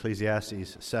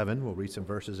Ecclesiastes 7. We'll read some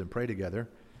verses and pray together.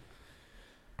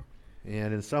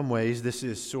 And in some ways, this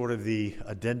is sort of the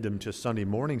addendum to Sunday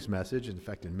morning's message. In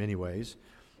fact, in many ways,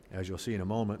 as you'll see in a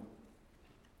moment.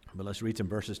 But let's read some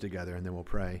verses together and then we'll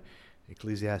pray.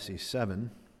 Ecclesiastes 7.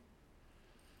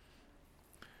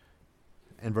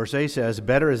 And verse 8 says,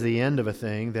 "Better is the end of a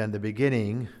thing than the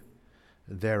beginning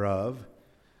thereof,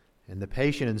 and the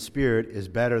patient in spirit is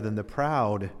better than the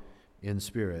proud in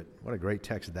spirit." What a great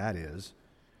text that is.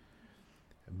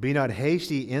 "Be not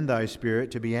hasty in thy spirit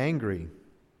to be angry,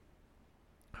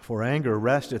 for anger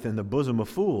resteth in the bosom of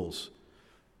fools."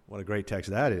 What a great text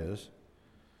that is.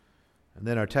 And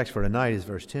then our text for tonight is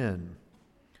verse 10.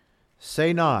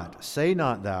 Say not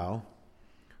thou,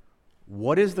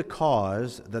 what is the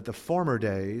cause that the former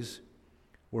days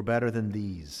were better than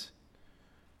these?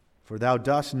 For thou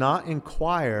dost not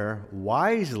inquire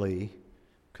wisely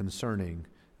concerning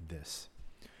this.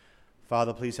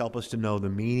 Father, please help us to know the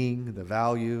meaning, the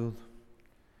value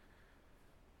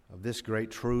of this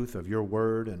great truth of your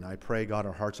word, and I pray, God,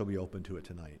 our hearts will be open to it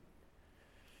tonight.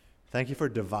 Thank you for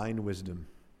divine wisdom,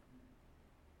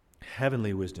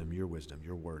 heavenly wisdom,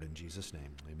 your word, in Jesus'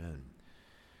 name, amen.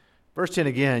 Verse 10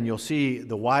 again, you'll see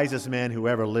the wisest man who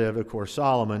ever lived, of course,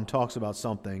 Solomon, talks about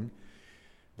something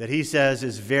that he says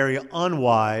is very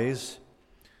unwise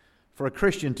for a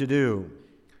Christian to do.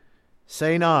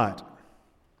 Say not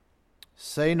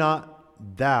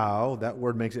thou, that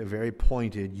word makes it very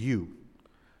pointed, you.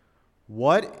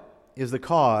 What is the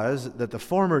cause that the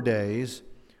former days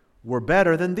were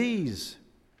better than these?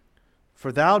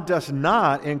 For thou dost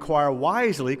not inquire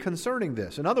wisely concerning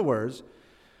this. In other words,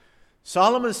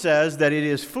 Solomon says that it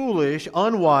is foolish,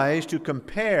 unwise to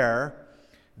compare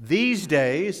these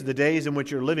days, the days in which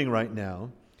you're living right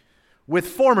now, with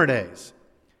former days.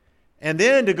 And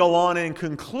then to go on and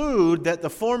conclude that the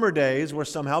former days were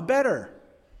somehow better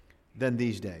than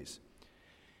these days.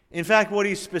 In fact, what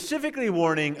he's specifically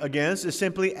warning against is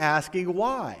simply asking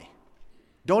why.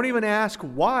 Don't even ask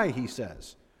why, he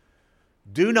says.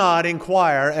 Do not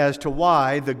inquire as to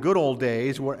why the good old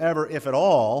days were ever, if at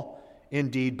all,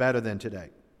 indeed better than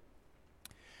today.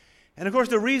 And of course,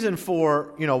 the reason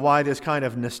for, why this kind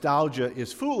of nostalgia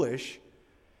is foolish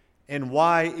and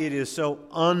why it is so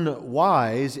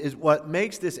unwise is what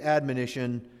makes this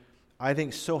admonition, I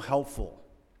think, so helpful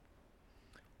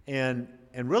and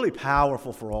really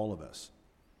powerful for all of us.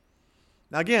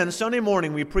 Now again, Sunday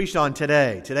morning we preached on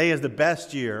today. Today is the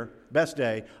best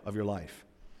day of your life.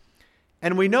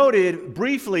 And we noted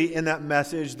briefly in that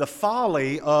message the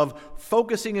folly of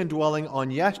focusing and dwelling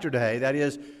on yesterday, that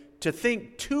is, to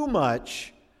think too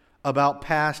much about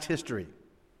past history.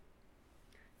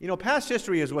 Past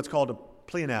history is what's called a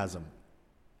pleonasm.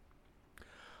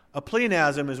 A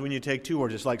pleonasm is when you take two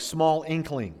words, it's like small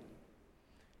inkling,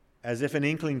 as if an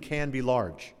inkling can be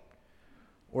large.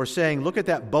 Or saying, look at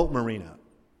that boat marina,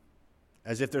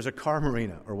 as if there's a car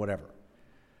marina or whatever.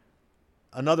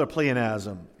 Another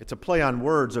pleonasm, it's a play on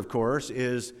words, of course,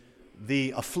 is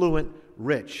the affluent,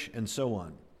 rich, and so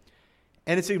on.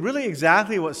 And it's really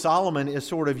exactly what Solomon is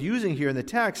sort of using here in the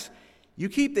text. You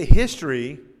keep the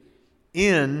history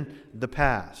in the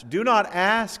past. Do not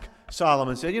ask,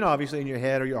 Solomon said, obviously in your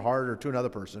head or your heart or to another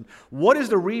person, what is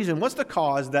the reason, what's the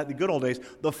cause that the good old days,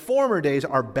 the former days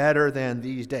are better than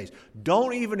these days?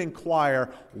 Don't even inquire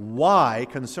why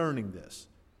concerning this.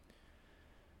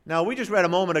 Now, we just read a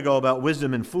moment ago about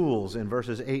wisdom and fools in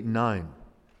verses 8 and 9.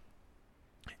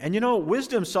 And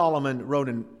wisdom, Solomon wrote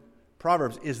in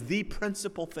Proverbs, is the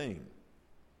principal thing.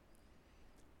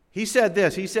 He said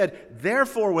this,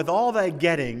 therefore with all thy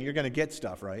getting, you're going to get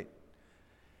stuff, right?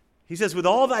 He says, with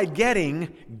all thy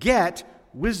getting, get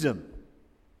wisdom.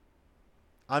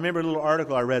 I remember a little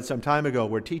article I read some time ago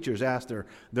where teachers asked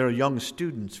their young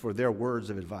students for their words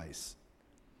of advice.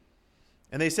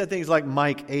 And they said things like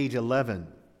Mike, age 11,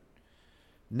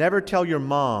 never tell your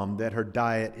mom that her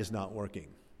diet is not working.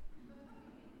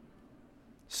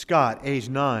 Scott, age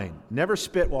 9, never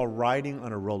spit while riding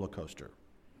on a roller coaster.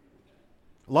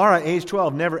 Laura, age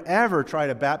 12, never ever try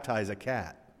to baptize a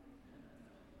cat.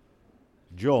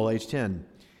 Joel, age 10,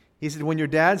 he said, when your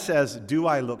dad says, do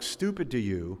I look stupid to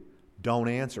you, don't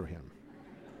answer him.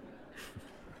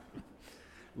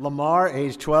 Lamar,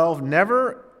 age 12,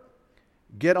 never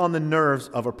get on the nerves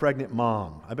of a pregnant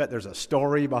mom. I bet there's a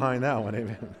story behind that one.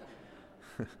 Amen.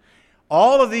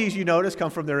 All of these, you notice,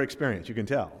 come from their experience. You can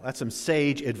tell. That's some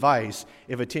sage advice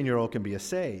if a 10-year-old can be a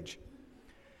sage.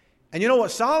 And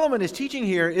what Solomon is teaching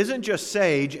here isn't just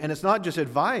sage, and it's not just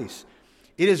advice.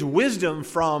 It is wisdom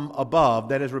from above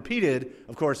that is repeated,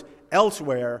 of course,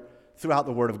 elsewhere throughout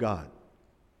the Word of God.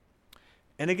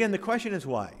 And again, the question is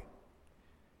why?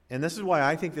 and this is why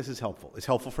I think this is helpful. It's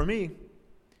helpful for me.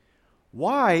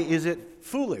 Why is it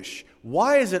foolish?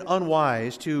 Why is it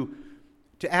unwise to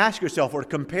ask yourself or to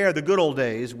compare the good old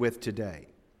days with today?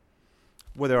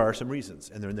 Well, there are some reasons,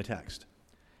 and they're in the text.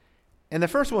 And the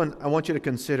first one I want you to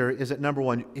consider is that, number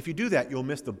one, if you do that, you'll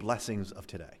miss the blessings of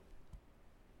today.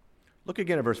 Look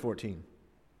again at verse 14.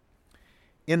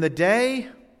 In the day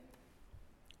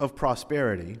of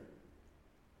prosperity,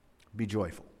 be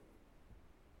joyful.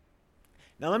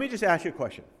 Now, let me just ask you a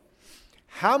question.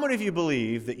 How many of you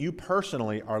believe that you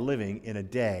personally are living in a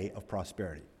day of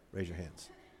prosperity? Raise your hands.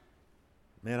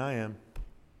 Man, I am.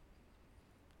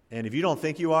 And if you don't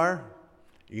think you are,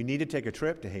 you need to take a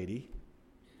trip to Haiti,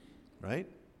 right?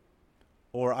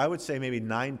 Or I would say maybe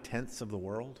 9/10 of the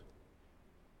world.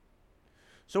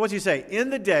 So what's he say? In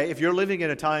the day, if you're living in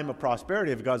a time of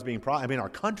prosperity, if God's being, our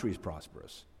country's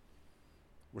prosperous.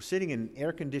 We're sitting in an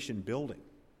air-conditioned building,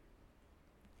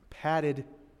 padded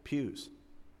pews.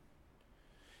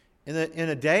 In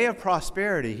a day of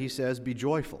prosperity, he says, be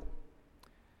joyful.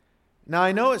 Now,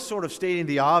 I know it's sort of stating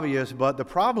the obvious, but the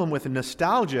problem with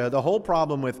nostalgia, the whole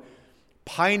problem with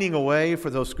pining away for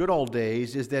those good old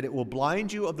days, is that it will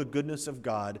blind you of the goodness of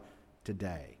God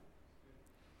today.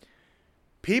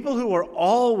 People who are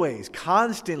always,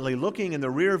 constantly looking in the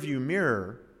rearview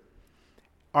mirror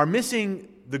are missing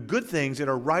the good things that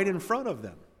are right in front of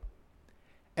them.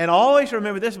 And always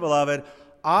remember this, beloved,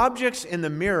 objects in the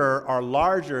mirror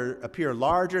appear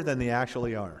larger than they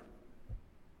actually are.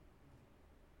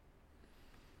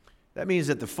 That means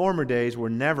that the former days were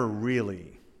never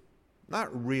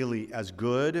not really as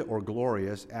good or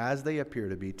glorious as they appear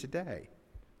to be today.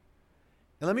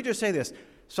 And let me just say this.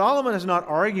 Solomon is not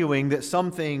arguing that some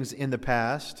things in the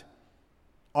past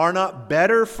are not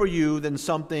better for you than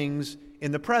some things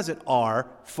in the present are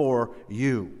for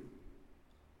you.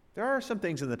 There are some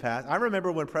things in the past. I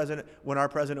remember when our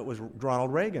president was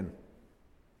Ronald Reagan.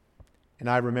 And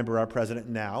I remember our president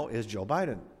now is Joe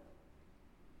Biden.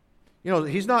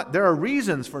 There are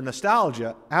reasons for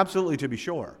nostalgia, absolutely, to be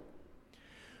sure.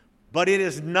 But it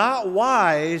is not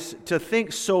wise to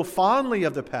think so fondly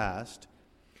of the past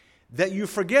that you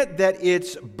forget that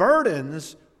its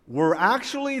burdens were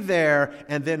actually there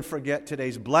and then forget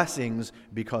today's blessings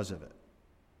because of it.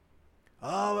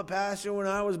 Oh, but Pastor, when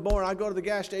I was born, I go to the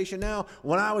gas station now.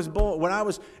 When I was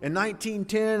in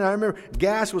 1910, I remember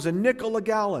gas was $0.05 a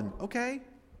gallon. Okay.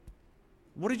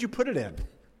 What did you put it in?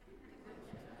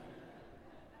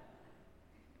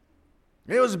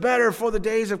 It was better for the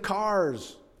days of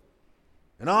cars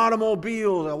and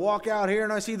automobiles. I walk out here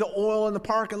and I see the oil in the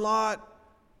parking lot.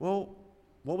 Well,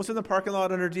 what was in the parking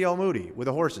lot under D.L. Moody with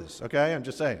the horses? Okay, I'm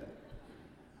just saying.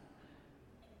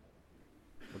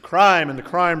 The crime and the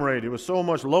crime rate, it was so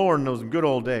much lower in those good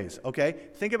old days. Okay,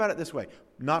 think about it this way.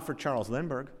 Not for Charles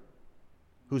Lindbergh,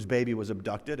 whose baby was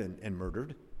abducted and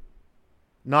murdered.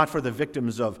 Not for the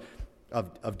victims of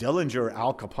Dillinger,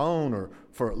 Al Capone, or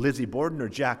for Lizzie Borden or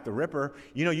Jack the Ripper.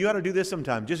 You ought to do this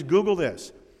sometime. Just Google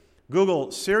this.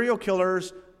 Google serial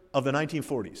killers of the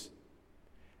 1940s.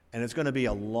 And it's going to be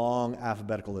a long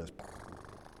alphabetical list.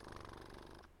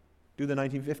 Do the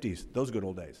 1950s, those good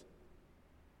old days.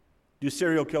 Do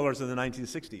serial killers in the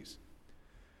 1960s.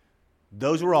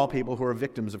 Those were all people who are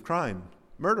victims of crime,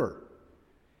 murder.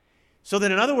 So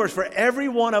then, in other words, for every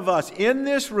one of us in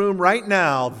this room right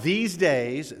now, these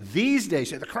days,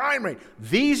 the crime rate,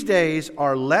 these days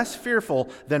are less fearful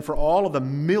than for all of the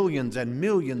millions and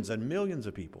millions and millions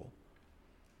of people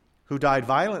who died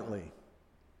violently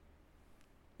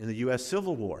in the U.S.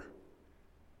 Civil War.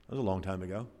 That was a long time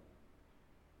ago.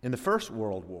 In the First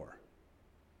World War.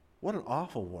 What an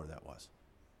awful war that was.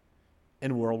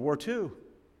 In World War II.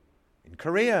 In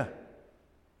Korea.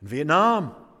 In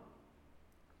Vietnam.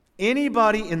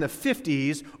 Anybody in the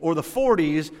 50s or the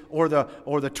 40s or the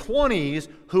 20s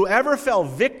who ever fell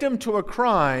victim to a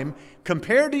crime,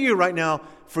 compared to you right now,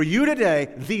 for you today,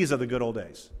 these are the good old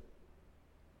days.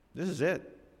 This is it.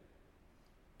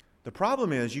 The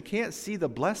problem is you can't see the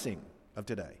blessing of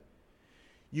today.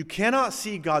 You cannot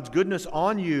see God's goodness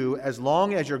on you as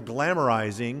long as you're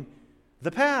glamorizing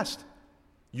the past.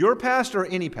 Your past or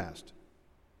any past.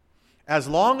 As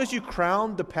long as you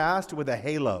crown the past with a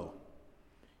halo,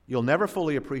 you'll never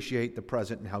fully appreciate the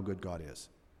present and how good God is.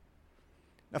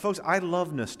 Now, folks, I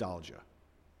love nostalgia.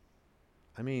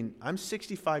 I'm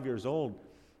 65 years old.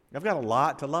 I've got a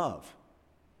lot to love.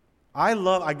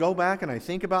 I go back and I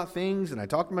think about things and I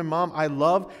talk to my mom. I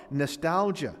love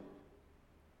nostalgia.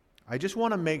 I just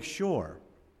want to make sure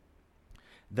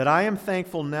that I am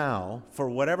thankful now for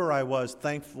whatever I was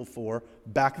thankful for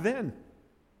back then.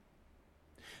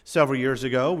 Several years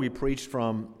ago, we preached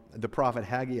from the prophet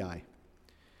Haggai.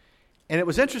 And it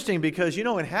was interesting because,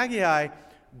 in Haggai,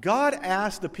 God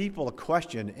asked the people a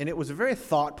question, and it was a very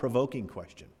thought-provoking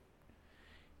question.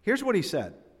 Here's what he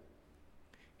said.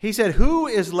 He said, "Who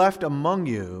is left among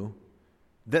you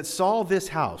that saw this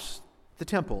house, the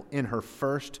temple, in her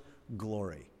first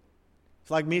glory?"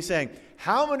 It's like me saying,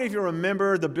 how many of you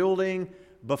remember the building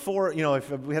before,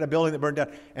 if we had a building that burned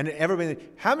down, and everybody,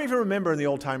 how many of you remember, and the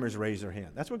old timers raised their hand?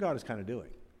 That's what God is kind of doing.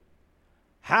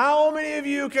 How many of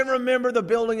you can remember the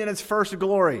building in its first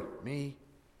glory? Me.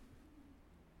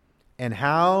 And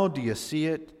how do you see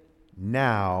it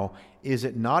now? Is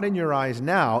it not in your eyes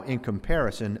now in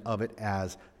comparison of it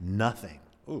as nothing?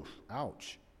 Oof,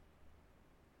 ouch.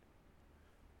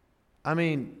 I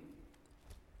mean,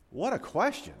 what a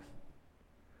question.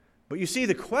 But you see,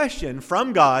 the question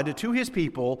from God to his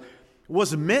people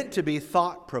was meant to be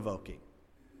thought-provoking.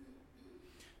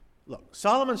 Look,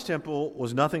 Solomon's temple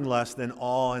was nothing less than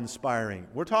awe-inspiring.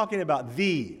 We're talking about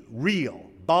the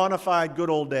real, bona fide good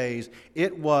old days.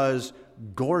 It was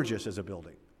gorgeous as a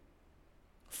building.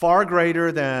 Far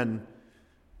greater than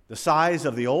the size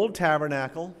of the old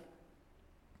tabernacle,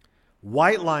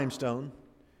 white limestone,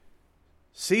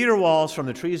 cedar walls from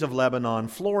the trees of Lebanon,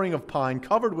 flooring of pine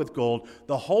covered with gold,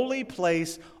 the holy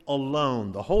place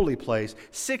alone, the holy place,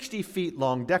 60 feet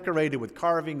long, decorated with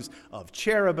carvings of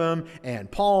cherubim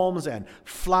and palms and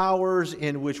flowers,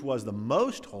 in which was the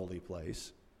most holy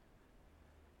place.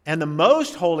 And the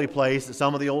most holy place that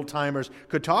some of the old-timers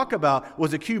could talk about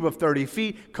was a cube of 30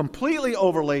 feet, completely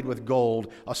overlaid with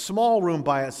gold, a small room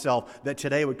by itself that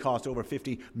today would cost over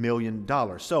 $50 million.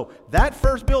 So that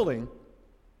first building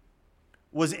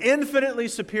was infinitely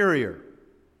superior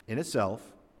in itself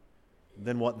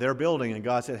than what they're building. And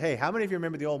God said, hey, how many of you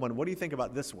remember the old one? What do you think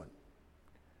about this one?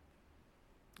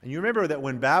 And you remember that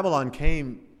when Babylon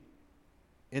came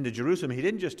into Jerusalem, he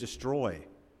didn't just destroy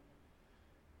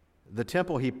the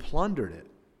temple, he plundered it.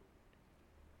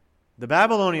 The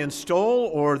Babylonians stole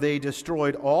or they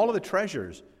destroyed all of the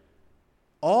treasures,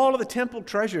 all of the temple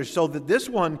treasures, so that this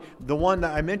one, the one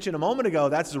that I mentioned a moment ago,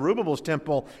 that's Zerubbabel's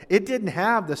temple, it didn't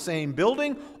have the same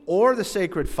building or the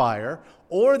sacred fire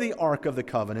or the Ark of the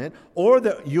Covenant or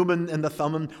the Urim and the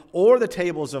Thummim or the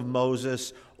tables of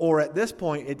Moses, or at this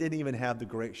point, it didn't even have the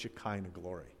great Shekinah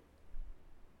glory.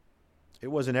 It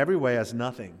was in every way as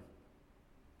nothing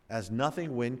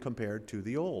when compared to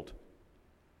the old.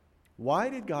 Why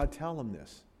did God tell him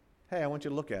this? Hey, I want you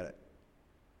to look at it.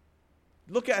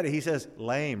 Look at it. He says,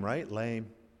 lame, right? Lame.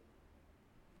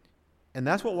 And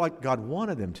that's what God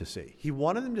wanted them to see. He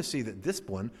wanted them to see that this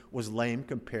one was lame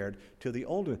compared to the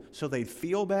old one. So they'd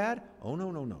feel bad? Oh,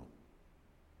 no, no, no.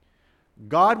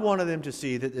 God wanted them to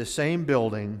see that the same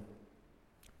building,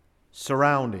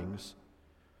 surroundings,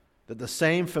 that the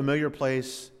same familiar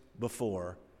place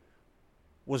before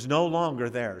was no longer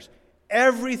theirs.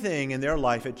 Everything in their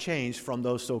life had changed from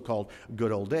those so-called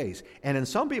good old days. And in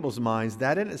some people's minds,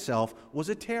 that in itself was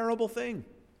a terrible thing.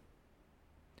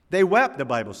 They wept, the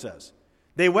Bible says.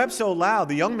 They wept so loud,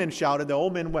 the young men shouted, the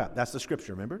old men wept. That's the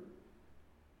scripture, remember?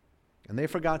 And they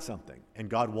forgot something. And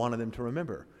God wanted them to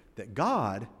remember that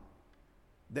God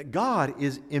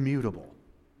is immutable.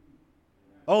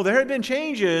 Oh, there had been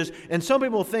changes, and some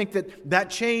people think that that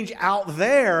change out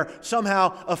there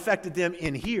somehow affected them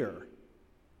in here.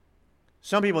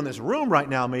 Some people in this room right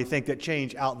now may think that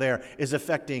change out there is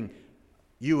affecting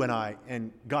you and I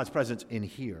and God's presence in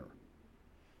here.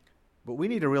 But we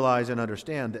need to realize and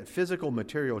understand that physical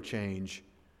material change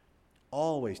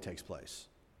always takes place.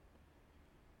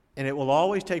 And it will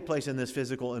always take place in this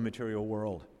physical and material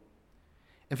world.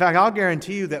 In fact, I'll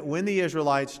guarantee you that when the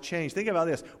Israelites changed, think about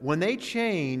this, when they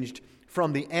changed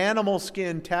from the animal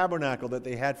skin tabernacle that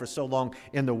they had for so long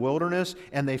in the wilderness,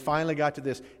 and they finally got to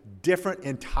this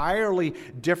entirely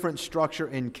different structure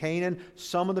in Canaan,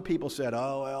 some of the people said,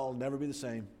 oh, well, it'll never be the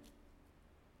same.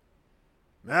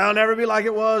 It'll never be like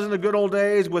it was in the good old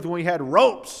days when we had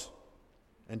ropes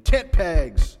and tent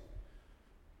pegs.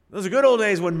 Those are good old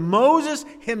days when Moses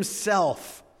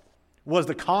himself was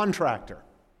the contractor.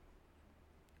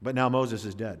 But now Moses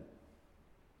is dead.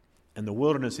 And the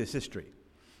wilderness is history.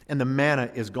 And the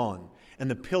manna is gone. And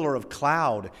the pillar of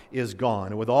cloud is gone.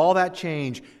 And with all that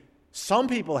change, some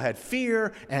people had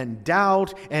fear and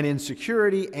doubt and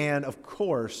insecurity and, of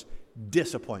course,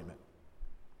 disappointment.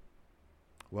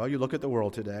 Well, you look at the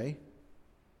world today,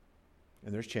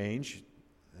 and there's change,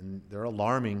 and they're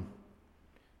alarming,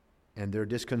 and they're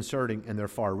disconcerting, and they're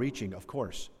far-reaching, of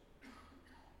course.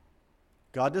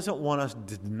 God doesn't want us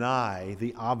to deny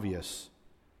the obvious.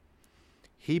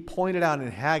 He pointed out in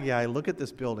Haggai, look at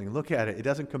this building, look at it. It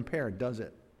doesn't compare, does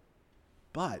it?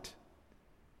 But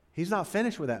he's not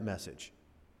finished with that message.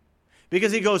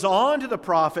 Because he goes on to the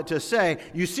prophet to say,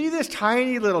 you see this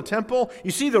tiny little temple?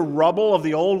 You see the rubble of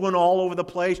the old one all over the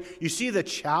place? You see the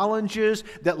challenges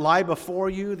that lie before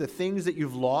you, the things that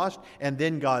you've lost? And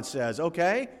then God says,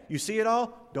 okay, you see it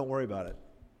all? Don't worry about it.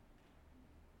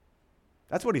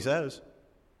 That's what he says.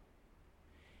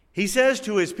 He says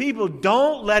to his people,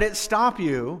 don't let it stop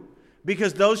you,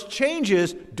 because those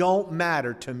changes don't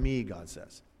matter to me, God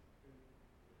says.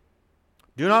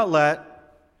 Do not let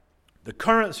the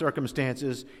current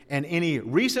circumstances and any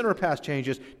recent or past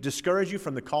changes discourage you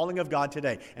from the calling of God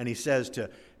today. And he says to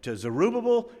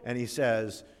Zerubbabel, and he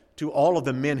says to all of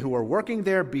the men who are working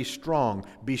there, be strong.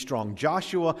 Be strong,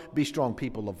 Joshua. Be strong,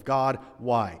 people of God.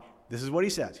 Why? This is what he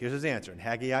says. Here's his answer. In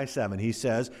Haggai 7, he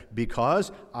says,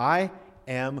 because I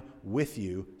am with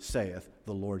you, saith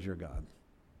the Lord your God.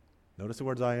 Notice the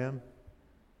words I am.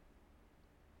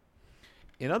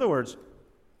 In other words,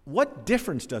 what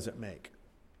difference does it make?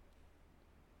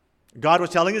 God was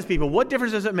telling his people, what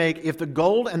difference does it make if the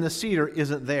gold and the cedar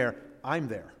isn't there? I'm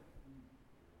there.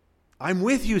 I'm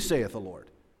with you, saith the Lord.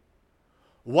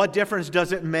 What difference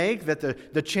does it make that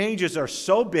the changes are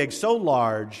so big, so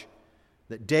large,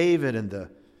 that David and the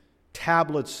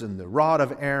tablets and the rod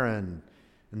of Aaron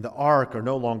and the ark are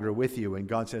no longer with you, and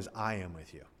God says, I am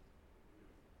with you.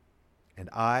 And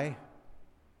I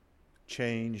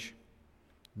change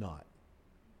not.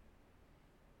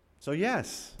 So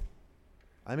yes,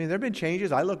 there have been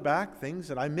changes. I look back, things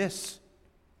that I miss.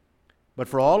 But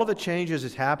for all of the changes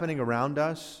that's happening around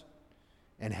us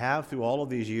and have through all of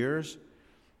these years,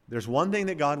 there's one thing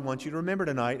that God wants you to remember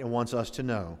tonight and wants us to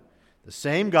know. The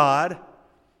same God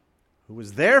who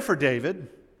was there for David,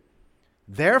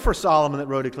 there for Solomon that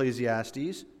wrote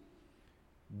Ecclesiastes,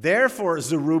 there for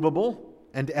Zerubbabel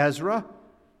and Ezra,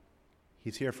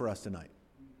 he's here for us tonight.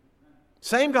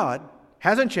 Same God,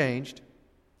 hasn't changed.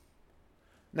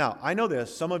 Now, I know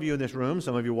this. Some of you in this room,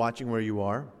 some of you watching where you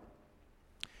are,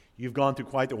 you've gone through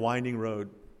quite the winding road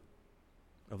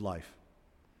of life.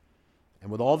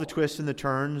 And with all the twists and the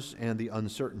turns and the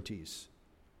uncertainties.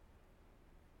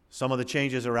 Some of the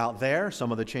changes are out there.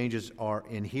 Some of the changes are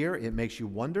in here. It makes you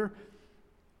wonder.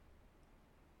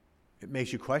 It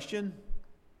makes you question.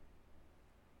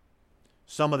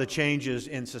 Some of the changes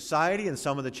in society and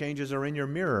some of the changes are in your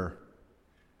mirror,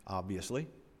 obviously.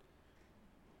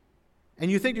 And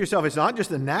you think to yourself, it's not just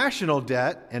the national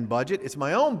debt and budget, it's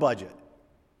my own budget.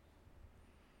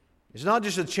 It's not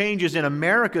just the changes in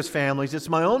America's families, it's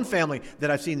my own family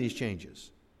that I've seen these changes.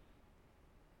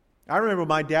 I remember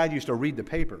my dad used to read the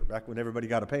paper, back when everybody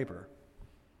got a paper.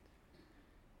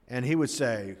 And he would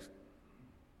say,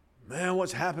 man,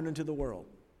 what's happening to the world?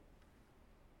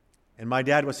 And my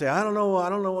dad would say, I don't know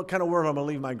what kind of world I'm going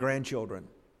to leave my grandchildren.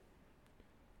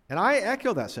 And I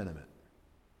echo that sentiment.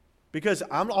 Because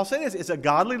I'll say this, it's a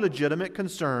godly, legitimate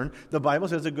concern. The Bible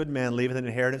says a good man leaveth an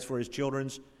inheritance for his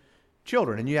children's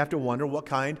children. And you have to wonder what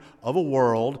kind of a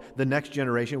world the next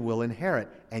generation will inherit.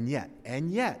 And yet,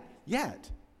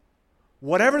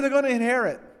 whatever they're going to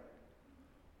inherit,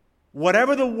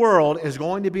 whatever the world is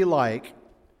going to be like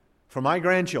for my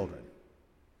grandchildren,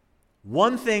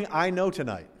 one thing I know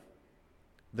tonight,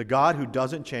 the God who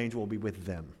doesn't change will be with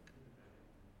them,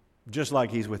 just like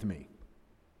he's with me.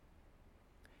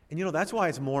 And that's why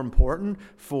it's more important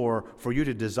for you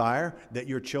to desire that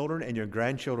your children and your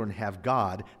grandchildren have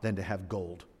God than to have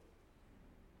gold.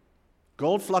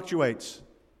 Gold fluctuates.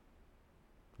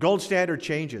 Gold standard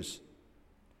changes.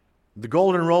 The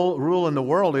golden rule in the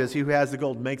world is he who has the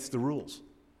gold makes the rules.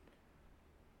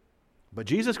 But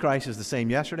Jesus Christ is the same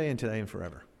yesterday and today and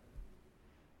forever.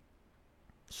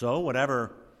 So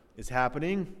whatever is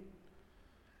happening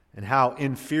and how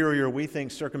inferior we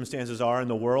think circumstances are in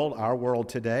the world, our world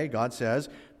today, God says,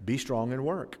 be strong and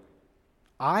work.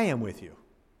 I am with you.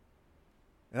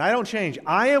 And I don't change.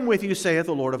 I am with you, saith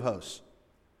the Lord of hosts.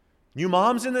 You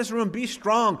moms in this room, be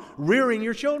strong, rearing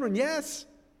your children. Yes.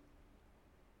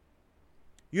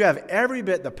 You have every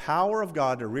bit the power of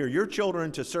God to rear your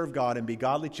children to serve God and be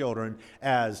godly children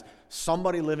as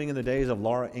somebody living in the days of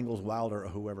Laura Ingalls Wilder or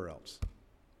whoever else.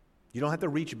 You don't have to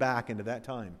reach back into that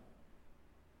time.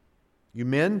 You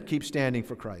men, keep standing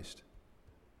for Christ.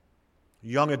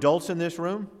 Young adults in this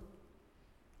room,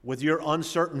 with your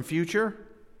uncertain future,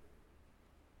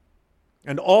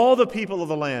 and all the people of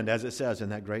the land, as it says in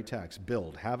that great text,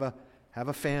 build, have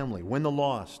a family, win the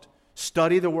lost,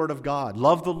 study the Word of God,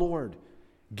 love the Lord,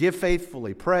 give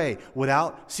faithfully, pray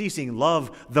without ceasing,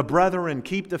 love the brethren,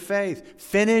 keep the faith,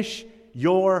 finish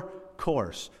your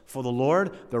course. For the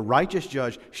Lord, the righteous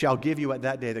judge, shall give you at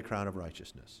that day the crown of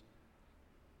righteousness.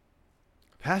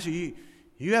 Pastor, you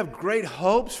have great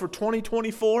hopes for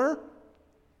 2024?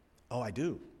 Oh, I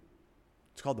do.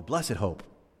 It's called the blessed hope.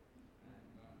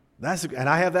 And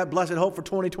I have that blessed hope for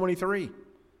 2023.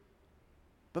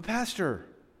 But Pastor,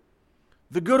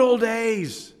 the good old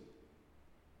days.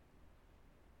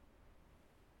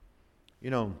 You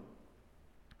know,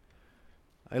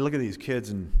 I look at these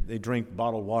kids and they drink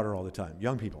bottled water all the time.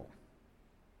 Young people.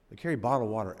 They carry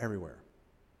bottled water everywhere.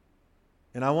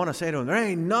 And I want to say to them, there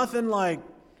ain't nothing like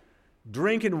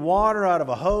drinking water out of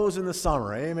a hose in the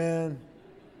summer. Amen.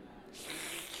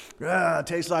 It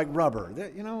tastes like rubber.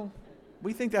 You know,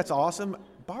 we think that's awesome.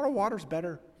 Bottled water's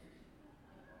better.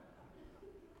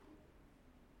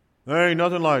 There ain't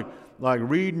nothing like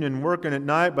reading and working at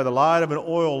night by the light of an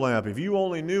oil lamp. If you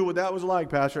only knew what that was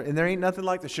like, Pastor. And there ain't nothing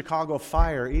like the Chicago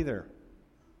fire either.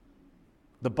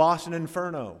 The Boston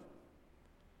Inferno.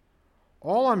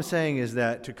 All I'm saying is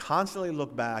that to constantly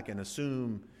look back and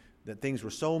assume that things were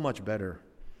so much better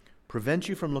prevents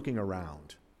you from looking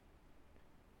around.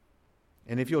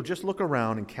 And if you'll just look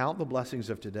around and count the blessings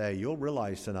of today, you'll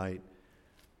realize tonight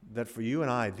that for you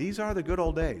and I, these are the good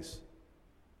old days,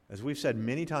 as we've said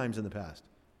many times in the past.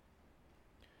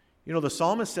 You know, the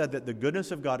psalmist said that the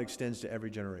goodness of God extends to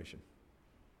every generation.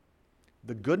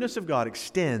 The goodness of God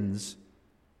extends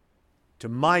to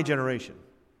my generation.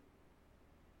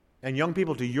 And young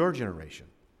people, to your generation.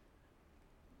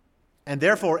 And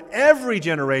therefore, every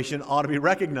generation ought to be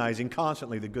recognizing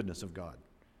constantly the goodness of God.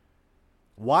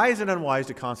 Why is it unwise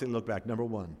to constantly look back? Number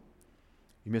one,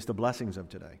 you miss the blessings of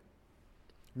today.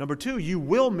 Number two, you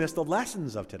will miss the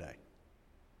lessons of today.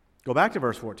 Go back to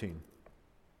verse 14.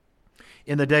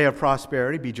 In the day of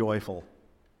prosperity, be joyful.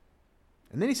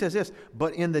 And then he says this,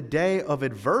 but in the day of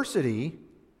adversity,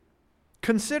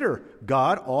 consider,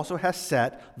 God also has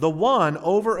set the one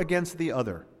over against the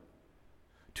other,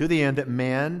 to the end that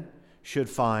man should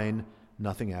find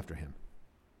nothing after him.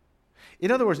 In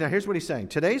other words, now here's what he's saying.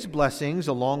 Today's blessings,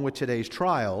 along with today's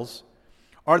trials,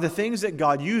 are the things that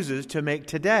God uses to make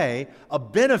today a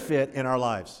benefit in our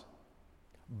lives.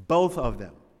 Both of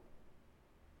them.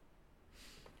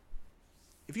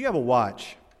 If you have a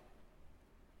watch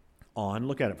on,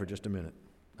 look at it for just a minute.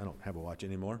 I don't have a watch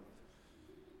anymore.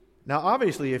 Now,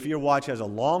 obviously, if your watch has a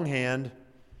long hand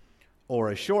or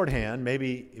a short hand,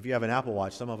 maybe if you have an Apple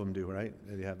Watch, some of them do, right?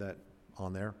 They have that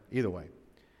on there. Either way.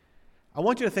 I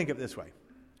want you to think of it this way.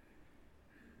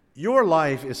 Your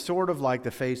life is sort of like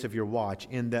the face of your watch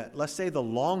in that, let's say the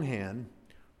long hand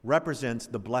represents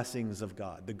the blessings of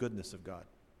God, the goodness of God.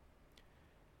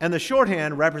 And the short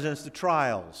hand represents the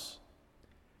trials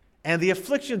and the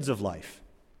afflictions of life.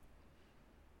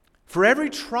 For every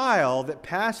trial that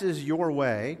passes your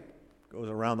way, goes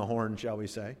around the horn, shall we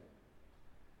say,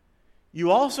 you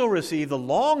also receive the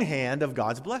long hand of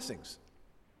God's blessings.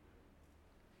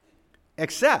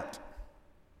 Except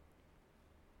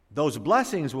those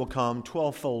blessings will come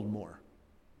 12-fold more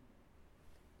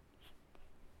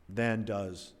than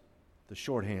does the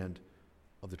shorthand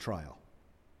of the trial.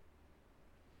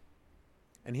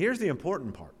 And here's the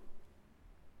important part.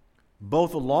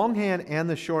 Both the long hand and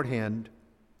the shorthand,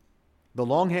 the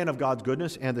long hand of God's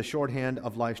goodness and the shorthand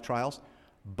of life's trials,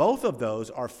 both of those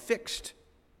are fixed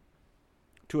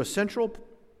to a central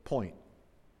point.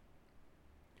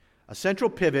 A central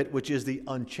pivot, which is the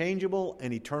unchangeable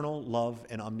and eternal love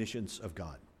and omniscience of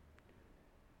God.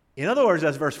 In other words,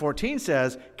 as verse 14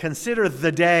 says, consider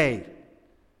the day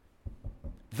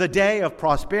of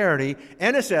prosperity,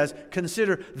 and it says,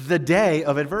 consider the day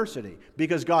of adversity,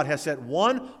 because God has set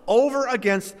one over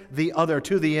against the other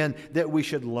to the end that we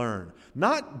should learn.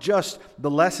 Not just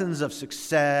the lessons of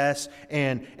success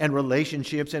and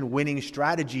relationships and winning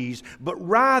strategies, but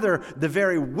rather the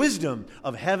very wisdom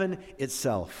of heaven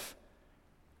itself,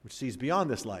 which sees beyond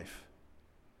this life,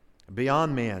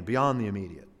 beyond man, beyond the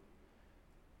immediate.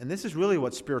 And this is really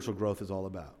what spiritual growth is all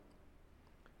about.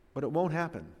 But it won't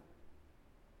happen.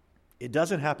 It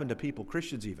doesn't happen to people,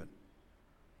 Christians even,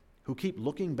 who keep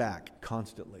looking back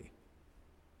constantly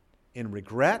in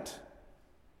regret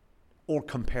or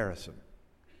comparison.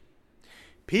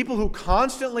 People who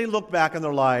constantly look back on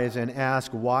their lives and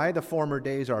ask why the former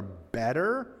days are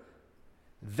better,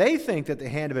 they think that the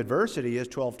hand of adversity is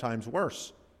 12 times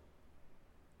worse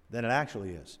than it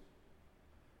actually is.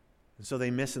 And so they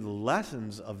miss the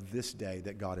lessons of this day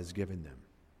that God has given them.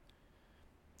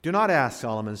 Do not ask,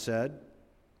 Solomon said,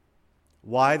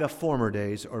 why the former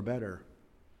days are better.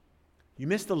 You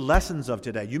miss the lessons of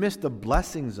today. You miss the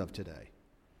blessings of today.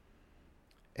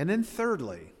 And then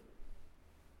thirdly,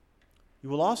 you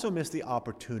will also miss the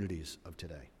opportunities of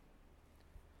today.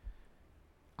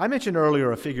 I mentioned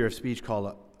earlier a figure of speech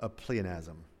called a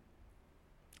pleonasm.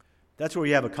 That's where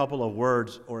you have a couple of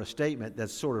words or a statement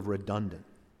that's sort of redundant.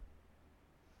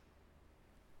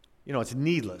 You know, it's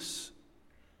needless.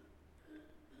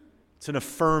 It's an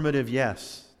affirmative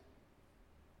yes.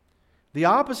 The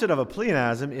opposite of a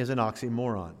pleonasm is an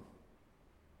oxymoron,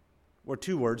 where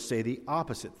two words say the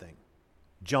opposite thing.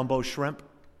 Jumbo shrimp.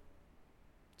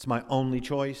 It's my only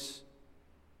choice.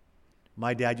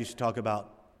 My dad used to talk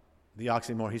about the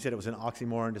oxymoron. He said it was an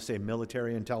oxymoron to say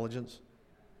military intelligence.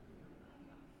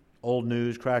 Old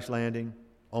news, crash landing,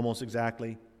 almost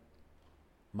exactly.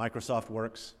 Microsoft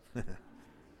works.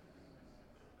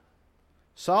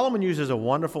 Solomon uses a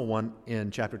wonderful one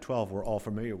in chapter 12 we're all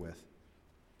familiar with.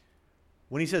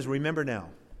 When he says, remember now.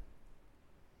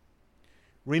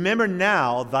 Remember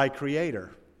now thy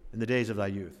Creator in the days of thy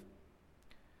youth.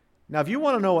 Now, if you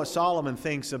want to know what Solomon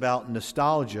thinks about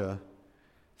nostalgia,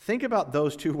 think about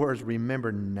those two words,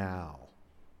 remember now.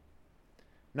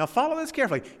 Now, follow this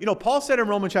carefully. Paul said in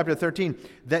Romans chapter 13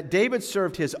 that David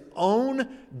served his own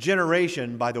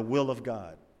generation by the will of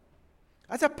God.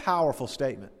 That's a powerful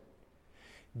statement.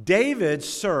 David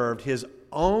served his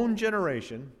own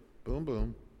generation, boom,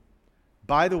 boom,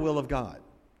 by the will of God.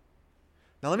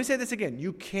 Now, let me say this again.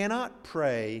 You cannot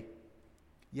pray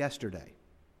yesterday.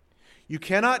 You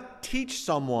cannot teach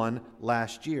someone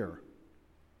last year.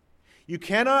 You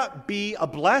cannot be a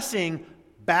blessing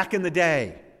back in the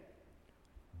day.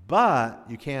 But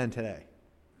you can today.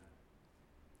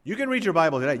 You can read your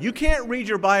Bible today. You can't read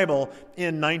your Bible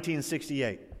in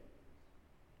 1968.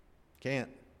 Can't.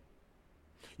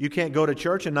 You can't go to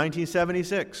church in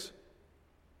 1976.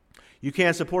 You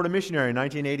can't support a missionary in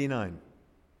 1989.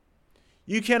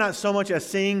 You cannot so much as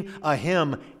sing a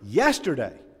hymn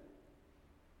yesterday,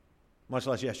 much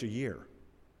less yesteryear.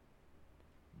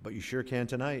 But you sure can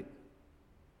tonight.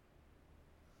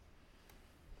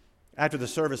 After the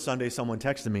service Sunday, someone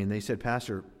texted me and they said,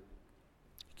 Pastor,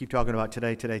 you keep talking about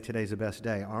today's the best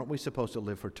day. Aren't we supposed to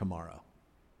live for tomorrow?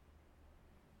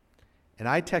 And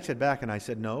I texted back and I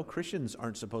said, no, Christians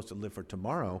aren't supposed to live for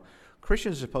tomorrow.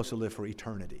 Christians are supposed to live for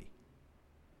eternity.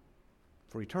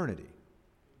 For eternity.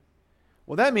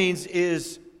 What that means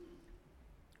is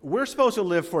we're supposed to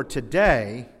live for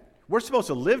today. We're supposed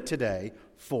to live today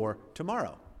for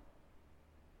tomorrow.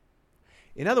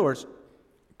 In other words,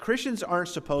 Christians aren't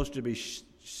supposed to be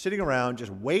sitting around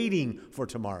just waiting for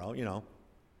tomorrow,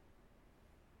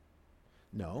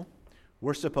 No,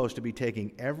 we're supposed to be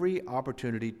taking every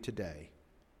opportunity today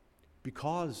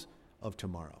because of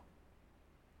tomorrow.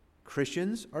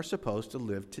 Christians are supposed to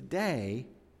live today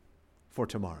for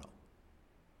tomorrow.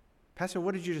 Pastor,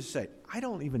 what did you just say? I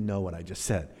don't even know what I just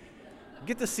said.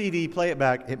 Get the CD, play it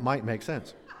back. It might make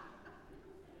sense.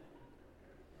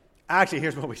 Actually,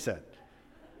 here's what we said.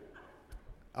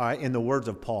 All right, in the words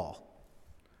of Paul,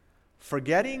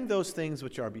 forgetting those things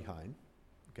which are behind,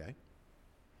 okay,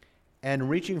 and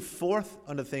reaching forth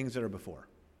unto things that are before.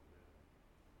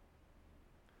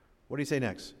 What do you say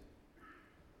next?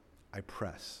 I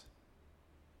press.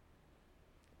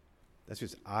 That's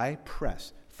just, I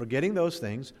press. Forgetting those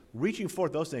things, reaching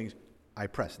forth those things, I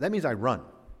press. That means I run.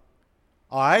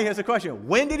 All right, here's the question.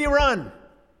 When did he run?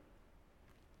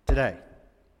 Today.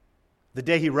 The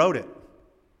day he wrote it.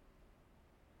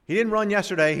 He didn't run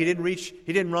yesterday. He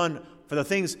didn't run for the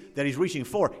things that he's reaching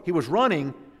for. He was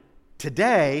running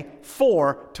today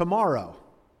for tomorrow.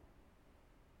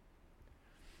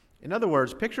 In other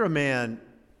words, picture a man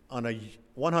on a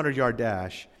 100-yard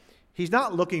dash. He's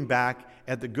not looking back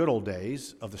at the good old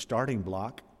days of the starting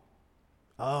block.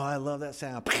 Oh, I love that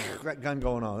sound. That gun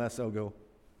going on. That's so cool.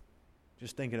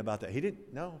 Just thinking about that. He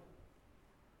didn't, no.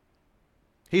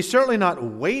 He's certainly not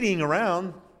waiting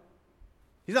around.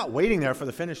 He's not waiting there for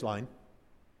the finish line.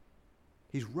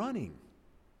 He's running.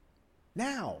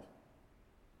 Now.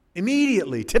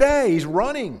 Immediately. Today, he's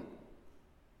running.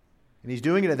 And he's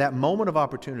doing it at that moment of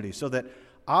opportunity so that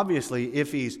obviously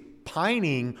if he's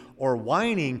pining or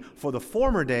whining for the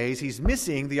former days, he's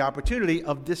missing the opportunity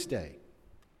of this day.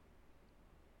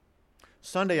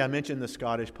 Sunday, I mentioned the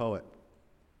Scottish poet,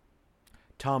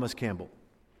 Thomas Campbell,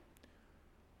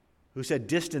 who said,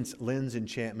 distance lends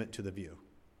enchantment to the view.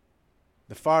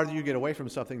 The farther you get away from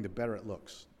something, the better it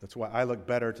looks. That's why I look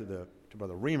better to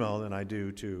Brother Remo than I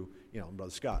do to,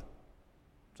 Brother Scott.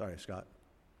 Sorry, Scott.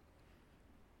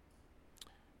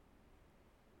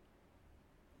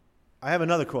 I have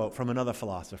another quote from another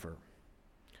philosopher,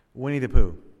 Winnie the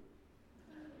Pooh.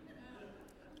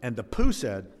 And the Pooh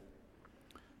said,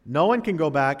 no one can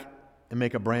go back and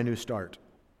make a brand new start,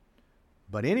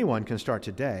 but anyone can start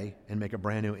today and make a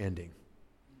brand new ending.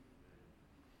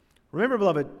 Remember,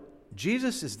 beloved,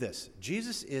 Jesus is this.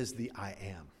 Jesus is the I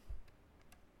am.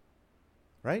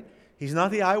 Right? He's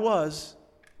not the I was.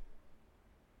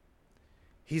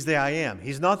 He's the I am.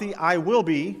 He's not the I will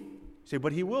be. You say,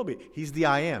 but he will be. He's the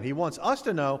I am. He wants us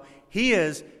to know he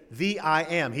is the I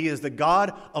am. He is the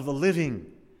God of the living.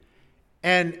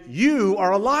 And you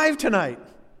are alive tonight.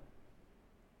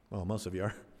 Well, most of you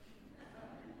are.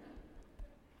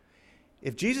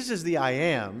 If Jesus is the I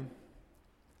am,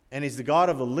 and he's the God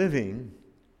of the living,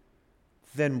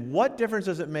 then what difference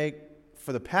does it make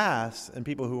for the past and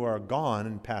people who are gone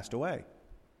and passed away?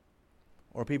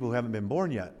 Or people who haven't been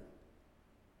born yet?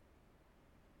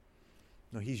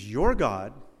 No, he's your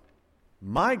God,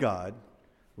 my God,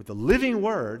 with the living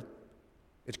word.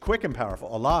 It's quick and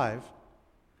powerful, alive,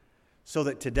 so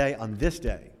that today, on this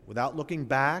day, without looking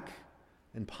back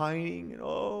and pining, and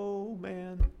oh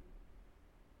man,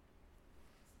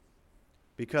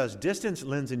 because distance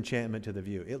lends enchantment to the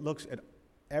view. It looks at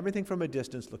everything from a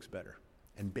distance looks better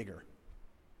and bigger.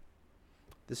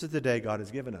 This is the day God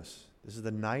has given us. This is the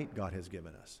night God has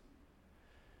given us.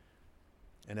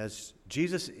 And as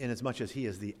Jesus, inasmuch as he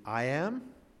is the I am,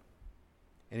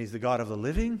 and he's the God of the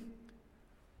living,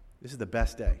 this is the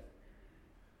best day. You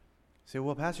say,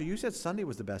 well, Pastor, you said Sunday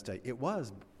was the best day. It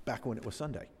was back when it was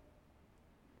Sunday.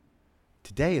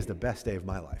 Today is the best day of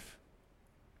my life.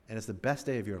 And it's the best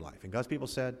day of your life. And God's people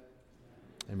said,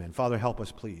 amen. Father, help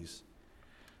us, please,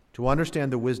 to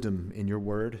understand the wisdom in your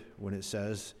word when it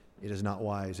says it is not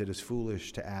wise, it is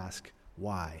foolish to ask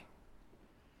why.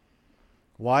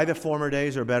 Why the former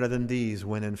days are better than these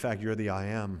when in fact you're the I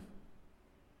am.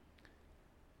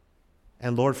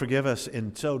 And Lord, forgive us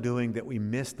in so doing that we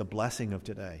miss the blessing of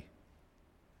today,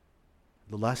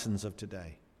 the lessons of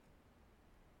today,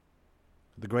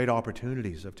 the great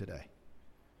opportunities of today.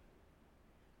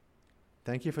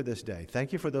 Thank you for this day.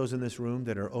 Thank you for those in this room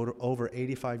that are over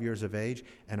 85 years of age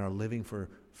and are living for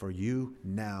you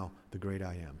now, the great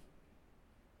I am.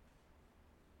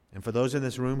 And for those in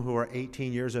this room who are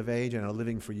 18 years of age and are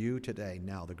living for you today,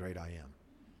 now, the great I am.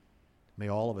 May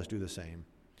all of us do the same.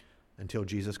 Until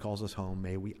Jesus calls us home,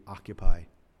 may we occupy.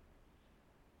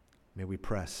 May we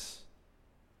press.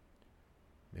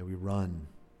 May we run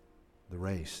the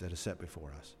race that is set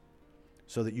before us,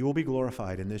 so that you will be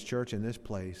glorified in this church, in this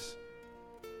place,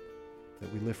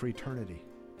 that we live for eternity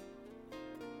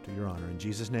to your honor. In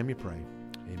Jesus' name we pray.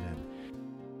 Amen.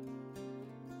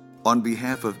 On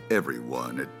behalf of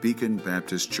everyone at Beacon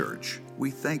Baptist Church,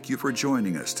 we thank you for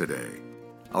joining us today.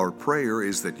 Our prayer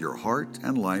is that your heart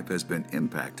and life has been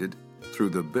impacted through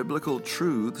the biblical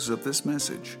truths of this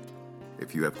message.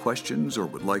 If you have questions or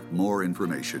would like more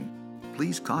information,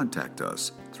 please contact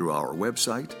us through our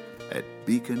website at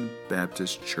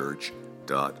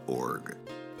beaconbaptistchurch.org.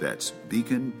 That's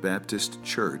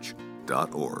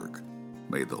beaconbaptistchurch.org.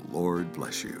 May the Lord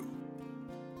bless you.